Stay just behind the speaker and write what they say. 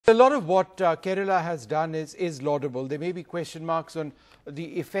A lot of what Kerala has done is laudable. There may be question marks on the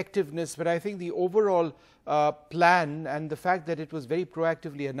effectiveness, but I think the overall plan and the fact that it was very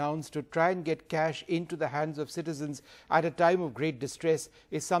proactively announced to try and get cash into the hands of citizens at a time of great distress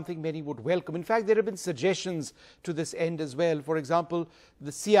is something many would welcome. In fact, there have been suggestions to this end as well. For example,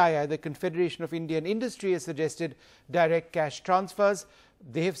 the CII, the Confederation of Indian Industry, has suggested direct cash transfers.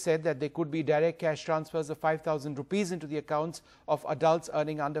 They have said that there could be direct cash transfers of 5,000 rupees into the accounts of adults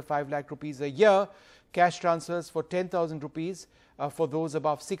earning under 5 lakh rupees a year, cash transfers for 10,000 rupees for those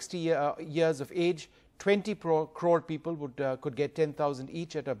above 60 years of age. 20 crore people could get 10,000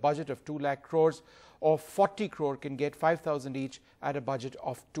 each at a budget of 2 lakh crores, or 40 crore can get 5,000 each at a budget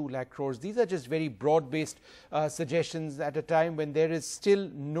of 2 lakh crores. These are just very broad-based suggestions at a time when there is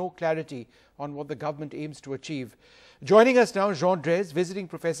still no clarity on what the government aims to achieve. Joining us now, Jean Dreze, visiting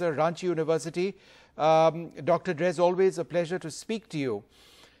professor, Ranchi University. Dr. Dreze, always a pleasure to speak to you.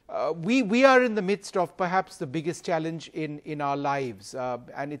 We are in the midst of perhaps the biggest challenge in our lives,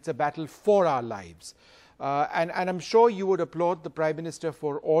 and it's a battle for our lives. And I'm sure you would applaud the Prime Minister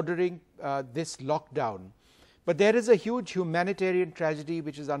for ordering this lockdown. But there is a huge humanitarian tragedy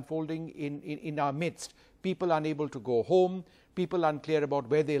which is unfolding in our midst. People unable to go home, people unclear about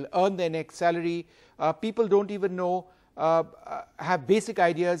where they'll earn their next salary, people don't even know, have basic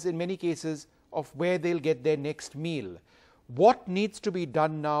ideas in many cases of where they'll get their next meal. What needs to be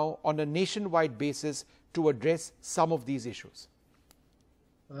done now on a nationwide basis to address some of these issues?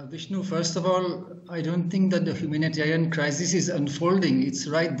 Vishnu, first of all, I don't think that the humanitarian crisis is unfolding. It's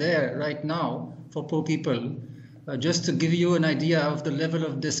right there, right now, for poor people. Just to give you an idea of the level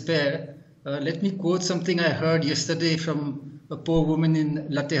of despair, let me quote something I heard yesterday from a poor woman in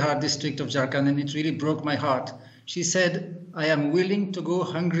Latehar district of Jharkhand, and it really broke my heart. She said, "I am willing to go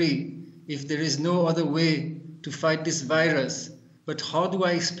hungry if there is no other way to fight this virus. But how do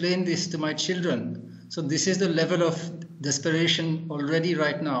I explain this to my children?" So this is the level of desperation already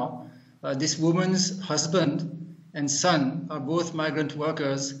right now. This woman's husband and son are both migrant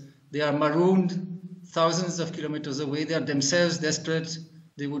workers. They are marooned thousands of kilometers away. They are themselves desperate.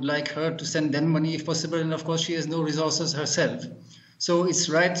 They would like her to send them money if possible. And of course, she has no resources herself. So it's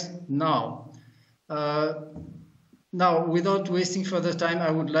right now. Now, without wasting further time,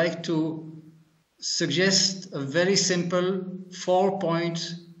 I would like to suggest a very simple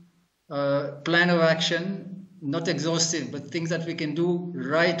 4-point plan of action, not exhaustive, but things that we can do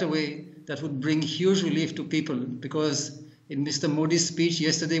right away that would bring huge relief to people. Because in Mr. Modi's speech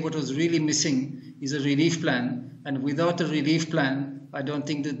yesterday, what was really missing is a relief plan. And without a relief plan, I don't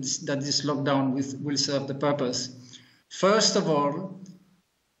think that this lockdown will serve the purpose. First of all,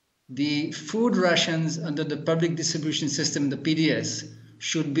 the food rations under the public distribution system, the PDS,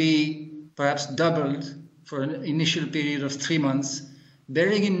 should be perhaps doubled for an initial period of 3 months,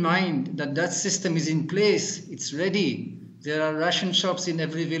 bearing in mind that that system is in place, it's ready. There are ration shops in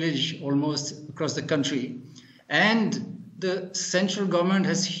every village almost across the country. And the central government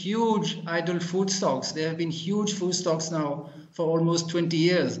has huge idle food stocks. There have been huge food stocks now for almost 20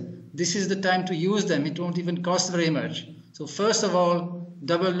 years. This is the time to use them. It won't even cost very much. So first of all,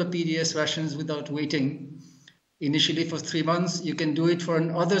 double the PDS rations without waiting. Initially for 3 months, you can do it for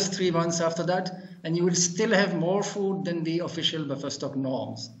another 3 months after that, and you will still have more food than the official buffer stock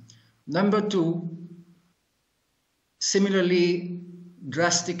norms. Number two, similarly,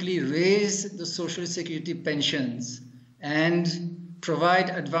 drastically raise the social security pensions and provide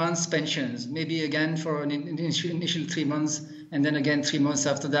advanced pensions, maybe again for an initial 3 months, and then again 3 months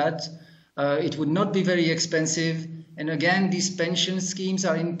after that. It would not be very expensive. And again, these pension schemes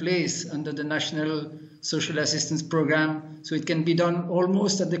are in place under the National Social Assistance Program, so it can be done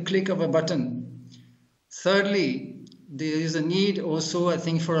almost at the click of a button. Thirdly, there is a need also, I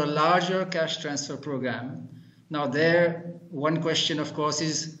think, for a larger cash transfer program. Now there, one question, of course,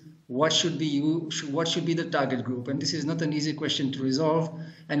 is what should be the target group? And this is not an easy question to resolve.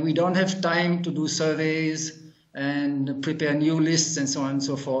 And we don't have time to do surveys and prepare new lists and so on and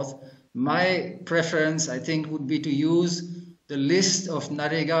so forth. My preference, I think, would be to use the list of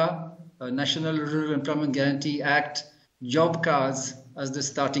NREGA, National Rural Employment Guarantee Act, job cards as the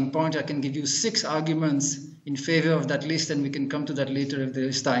starting point. I can give you 6 arguments in favor of that list, and we can come to that later if there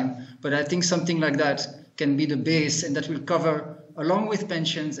is time. But I think something like that can be the base, and that will cover, along with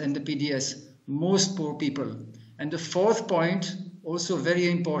pensions and the PDS, most poor people. And the 4th point, also very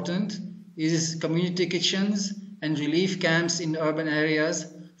important, is community kitchens and relief camps in urban areas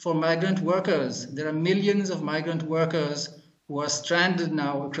for migrant workers. There are millions of migrant workers who are stranded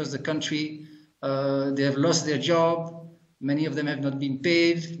now across the country. They have lost their job. Many of them have not been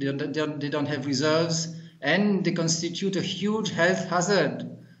paid. They don't have reserves. And they constitute a huge health hazard.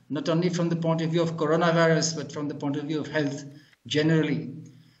 not only from the point of view of coronavirus, but from the point of view of health generally.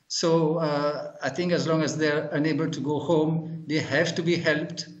 So I think as long as they're unable to go home, they have to be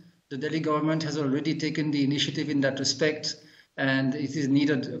helped. The Delhi government has already taken the initiative in that respect, and it is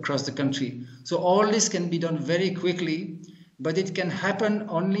needed across the country. So all this can be done very quickly, but it can happen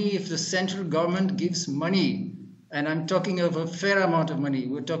only if the central government gives money. And I'm talking of a fair amount of money.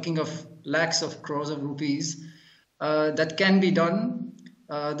 We're talking of lakhs of crores of rupees. That can be done.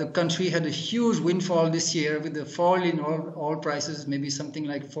 The country had a huge windfall this year with the fall in all prices, maybe something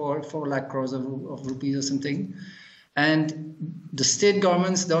like 4 lakh crores of rupees or something. And the state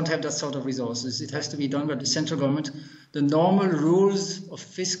governments don't have that sort of resources. It has to be done by the central government. The normal rules of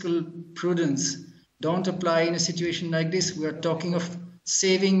fiscal prudence don't apply in a situation like this. We are talking of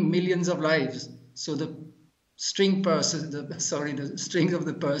saving millions of lives. So the strings of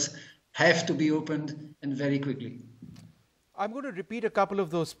the purse have to be opened, and very quickly. I'm going to repeat a couple of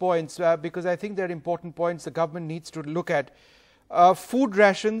those points because I think they're important points the government needs to look at. Food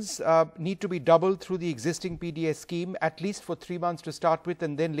rations need to be doubled through the existing PDS scheme, at least for 3 months to start with,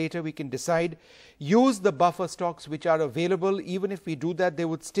 and then later we can decide. Use the buffer stocks which are available. Even if we do that, there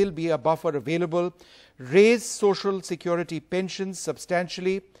would still be a buffer available. Raise social security pensions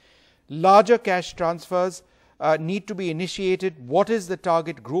substantially. Larger cash transfers need to be initiated. What is the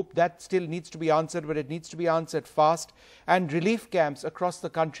target group? That still needs to be answered, but it needs to be answered fast. And relief camps across the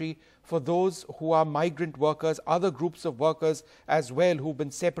country for those who are migrant workers, other groups of workers as well who've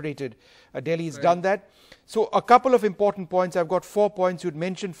been separated. Delhi has done that. So a couple of important points. I've got 4 points. You'd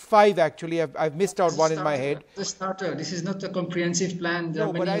mentioned 5 actually. I've missed out one in my head. The starter. This is not a comprehensive plan.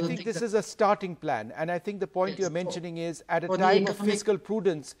 No, but I think this is a starting plan. And I think the point you're mentioning is at a time of fiscal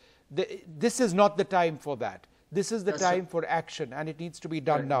prudence, this is not the time for that. This is the time for action, and it needs to be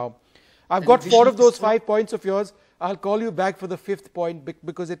done now. I've got 4 of those 5 points of yours. I'll call you back for the 5th point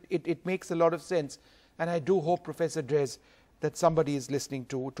because it makes a lot of sense. And I do hope, Professor Dreze, that somebody is listening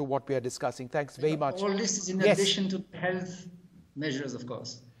to what we are discussing. Thanks very much. All this is in addition to health measures, of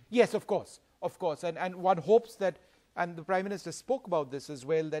course. Yes, of course. Of course. And one hopes that, and the Prime Minister spoke about this as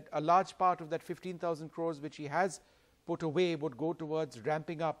well, that a large part of that 15,000 crores which he has put away would go towards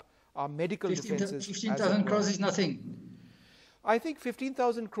ramping up our medical defenses. 15,000 crores is nothing. I think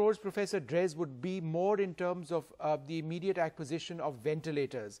 15,000 crores, Professor Dreze, would be more in terms of the immediate acquisition of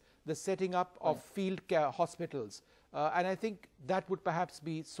ventilators, the setting up of field care hospitals. And I think that would perhaps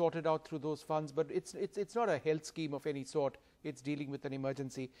be sorted out through those funds. But it's not a health scheme of any sort. It's dealing with an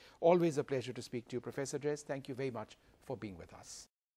emergency. Always a pleasure to speak to you, Professor Dreze. Thank you very much for being with us.